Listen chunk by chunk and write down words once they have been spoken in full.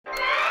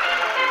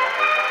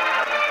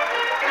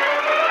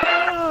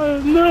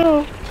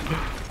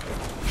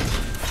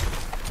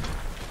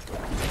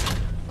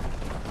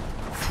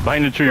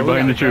Behind the tree, Bro,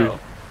 behind the tree. go.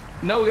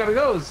 No, we gotta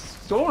go. It's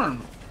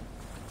storm.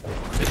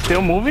 It's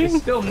still moving?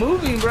 It's still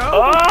moving, bro.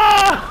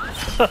 Ah!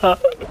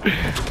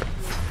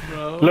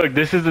 Bro. Look,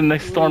 this is the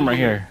next storm right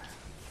here.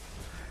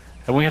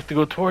 And we have to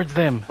go towards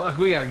them. Fuck,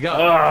 we gotta go.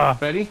 Ah.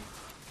 Ready?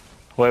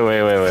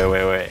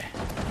 Wait.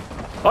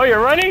 Oh,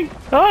 you're running?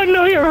 Oh,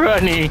 no, you're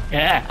running. You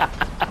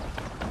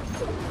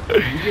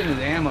getting his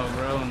ammo,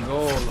 bro, and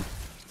gold.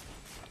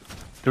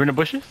 They're in the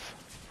bushes?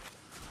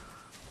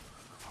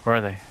 Where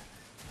are they?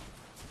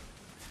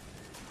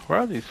 Where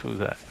are these fools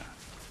at?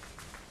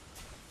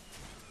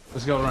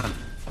 Let's go run.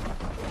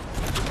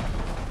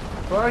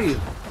 Where are you?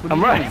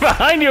 I'm right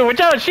behind you. Watch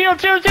out. Shield.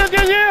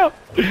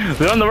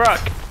 They're on the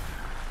rock.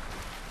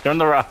 They're on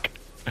the rock.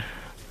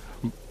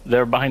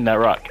 They're behind that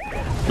rock.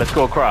 Let's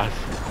go across.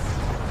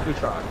 Good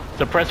try.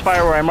 Suppress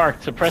fire where I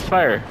marked. Suppress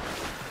fire.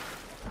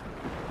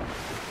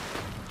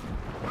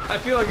 I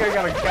feel like I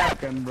got a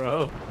cap gun,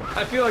 bro.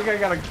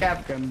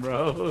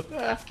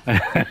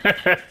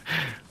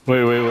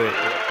 Wait.